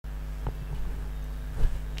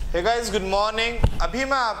Hey guys good morning. अभी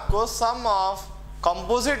मैं आपको सम of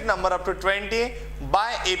composite number up to 20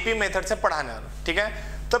 by AP method से पढ़ाने वाला हूं, ठीक है।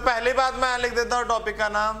 तो पहली बात मैं लिख देता हूं टॉपिक का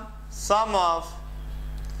नाम सम of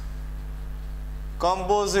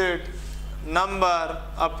composite number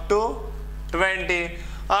up to 20।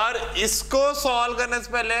 और इसको सॉल्व करने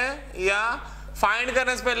से पहले या फाइंड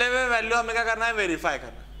करने से पहले वैल्यू हमें क्या करना है, वेरीफाई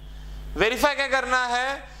करना। वेरीफाई क्या करना है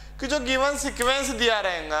कि जो गिवन सीक्वेंस दिया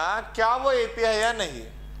रहेगा क्या वो एपी है या नहीं,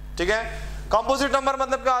 ठीक है। कंपोजिट नंबर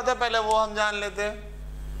मतलब क्या होता है पहले वो हम जान लेते हैं।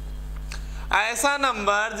 ऐसा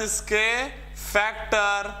नंबर जिसके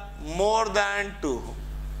फैक्टर मोर देन 2 हो,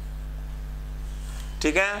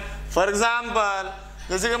 ठीक है। फॉर एग्जाम्पल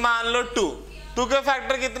जैसे कि मान लो 2 के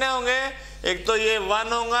फैक्टर कितने होंगे, एक तो ये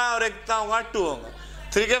 1 होगा और एक होगा 2 होगा।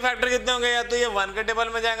 3 के फैक्टर कितने होंगे, या तो ये 1 के टेबल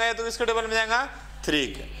में जाएगा या तो किसके टेबल में जाएगा, 3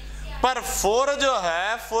 के। पर 4 जो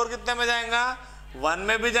है 4 कितने में जाएगा, 1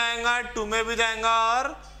 में भी जाएगा, 2 में भी जाएगा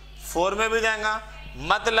और 4 में भी जाएगा।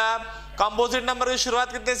 मतलब कंपोजिट नंबर की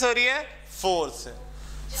शुरुआत कितने से हो रही है, 4 से।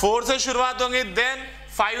 4 से शुरुआत होगी, देन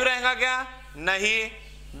 5 रहेगा क्या, नहीं।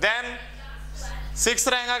 देन 6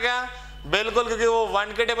 रहेगा क्या, बिल्कुल, क्योंकि वो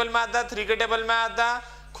 1 के टेबल में आता है, 3 के टेबल में आता है,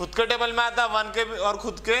 खुद के टेबल में आता है, 1 के और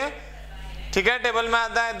खुद के, ठीक है, टेबल में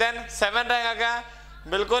आता है। देन 7 रहेगा क्या,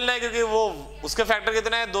 बिल्कुल नहीं, क्योंकि वो उसके फैक्टर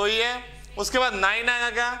कितने हैं, 2 ही है। उसके बाद 9 आएगा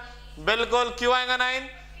क्या, बिल्कुल, क्यों आएगा 9,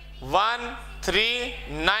 1 3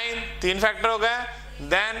 9 3 फैक्टर हो गए।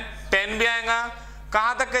 देन 10 भी आएगा,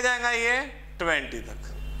 कहां तक के जाएगा ये, 20 तक,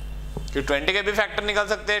 कि 20 के भी फैक्टर निकल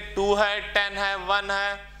सकते हैं। 2 है, 10 है, 1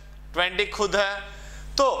 है, 20 खुद है।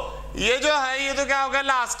 तो ये जो है ये तो क्या हो गया,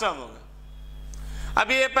 लास्ट टर्म हो गया।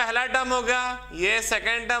 अभी ये पहला टर्म हो गया, ये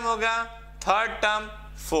सेकेंड टर्म हो गया, थर्ड टर्म,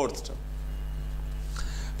 फोर्थ टर्म।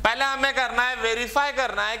 पहले हमें करना है, वेरीफाई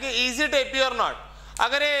करना है कि इज इट एपी और नॉट।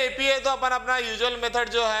 अगर ये एपी है तो अपन अपना यूजुअल मेथड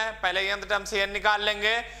जो है, पहले n टर्म से n निकाल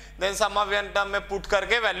लेंगे, then some of n term में पुट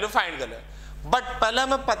करके वैल्यू फाइंड कर लेंगे। बट पहले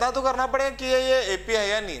हमें पता तो करना पड़ेगा कि ये एपी है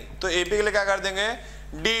या नहीं। तो एपी के लिए क्या कर देंगे,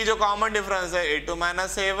 d जो कॉमन डिफरेंस है, a2 -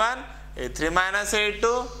 a1, a3 -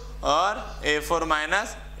 a2 और a4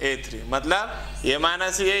 - a3, मतलब ये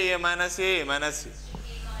माइनस ये माइनस ये माइनस ये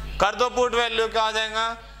कर दो पुट। वैल्यू क्या हो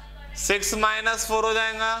जाएगा, 6 - 4 हो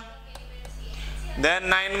जाएगा। देन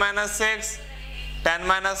 9 - 6, 10 -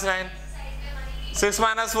 9, 6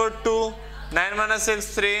 - 4 2, 9 - 6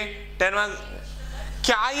 3, 10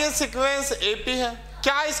 क्या ये सीक्वेंस एपी है,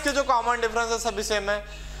 क्या इसके जो कॉमन डिफरेंस है सभी सेम है,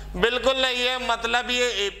 बिल्कुल नहीं है। मतलब ये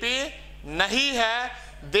एपी नहीं है।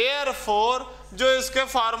 देयरफॉर जो इसके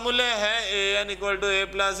फार्मूले हैं an = a +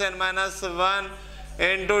 n -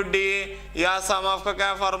 1 * d, या सम ऑफ का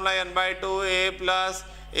क्या फार्मूला, n/2 a +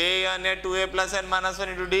 an या 2a + n -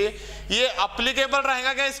 1 * d, ये अप्लीकेबल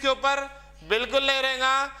रहेगा क्या इसके ऊपर, बिल्कुल नहीं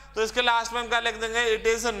रहेगा। तो इसके लास्ट में हम क्या लिख देंगे, it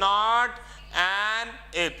is not an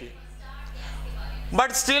AP.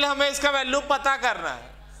 But still हमें इसका वैल्यू पता करना है,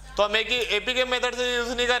 तो हम एपी के मेथड से यूज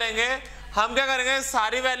नहीं करेंगे। हम क्या करेंगे,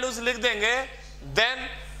 सारी वैल्यूज लिख देंगे, देन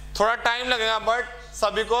थोड़ा टाइम लगेगा, बट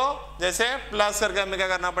सभी को जैसे प्लस करके हमें क्या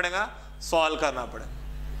करना पड़ेगा, सॉल्व करना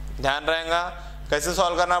पड़ेगा। ध्यान रहेगा कैसे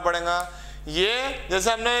सॉल्व करना पड़ेगा। ये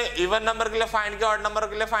जैसे हमने इवन नंबर के लिए फाइंड किया, ऑड नंबर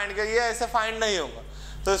के लिए फाइंड किया, ये ऐसे फाइंड नहीं होगा।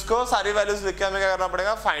 तो इसको सारी वैल्यूज लिख के हमें क्या करना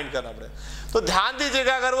पड़ेगा, फाइंड करना पड़ेगा। तो ध्यान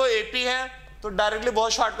दीजिएगा, अगर वो एपी है तो डायरेक्टली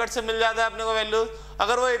बहुत शॉर्टकट से मिल जाता है अपने को वैल्यूज।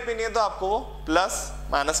 अगर वो एपी नहीं है तो आपको वो प्लस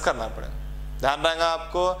माइनस करना पड़ेगा, ध्यान रहेगा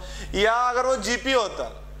आपको। या अगर वो जीपी होता,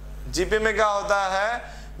 जीपी में क्या होता है,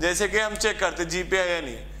 जैसे कि हम चेक करते जीपी है या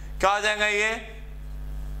नहीं, क्या हो जाएगा ये,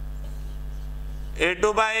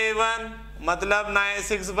 a2 / a1 मतलब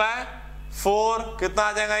 6/4 कितना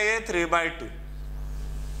आ जाएगा, ये 3/2।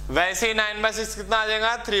 वैसे ही 9/6 कितना आ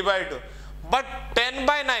जाएगा, 3/2। बट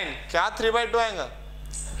 10/9 क्या 3/2 आएगा,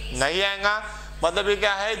 नहीं आएगा। मतलब ये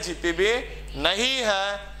क्या है, जीपी भी नहीं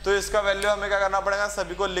है। तो इसका वैल्यू हमें क्या करना पड़ेगा,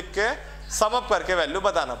 सभी को लिख के सम अप करके वैल्यू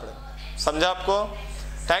बताना पड़ेगा। समझा आपको।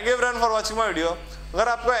 Thank you friend for watching my video. अगर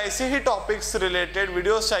आपको ऐसे ही टॉपिक्स रिलेटेड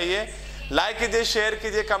वीडियोस चाहिए, लाइक कीजिए, शेयर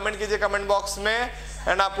कीजिए, कमेंट कीजिए कमेंट बॉक्स में,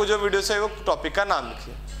 एंड आपको जो वीडियो चाहिए वो टॉपिक का नाम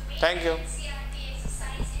लिखिए। Thank you.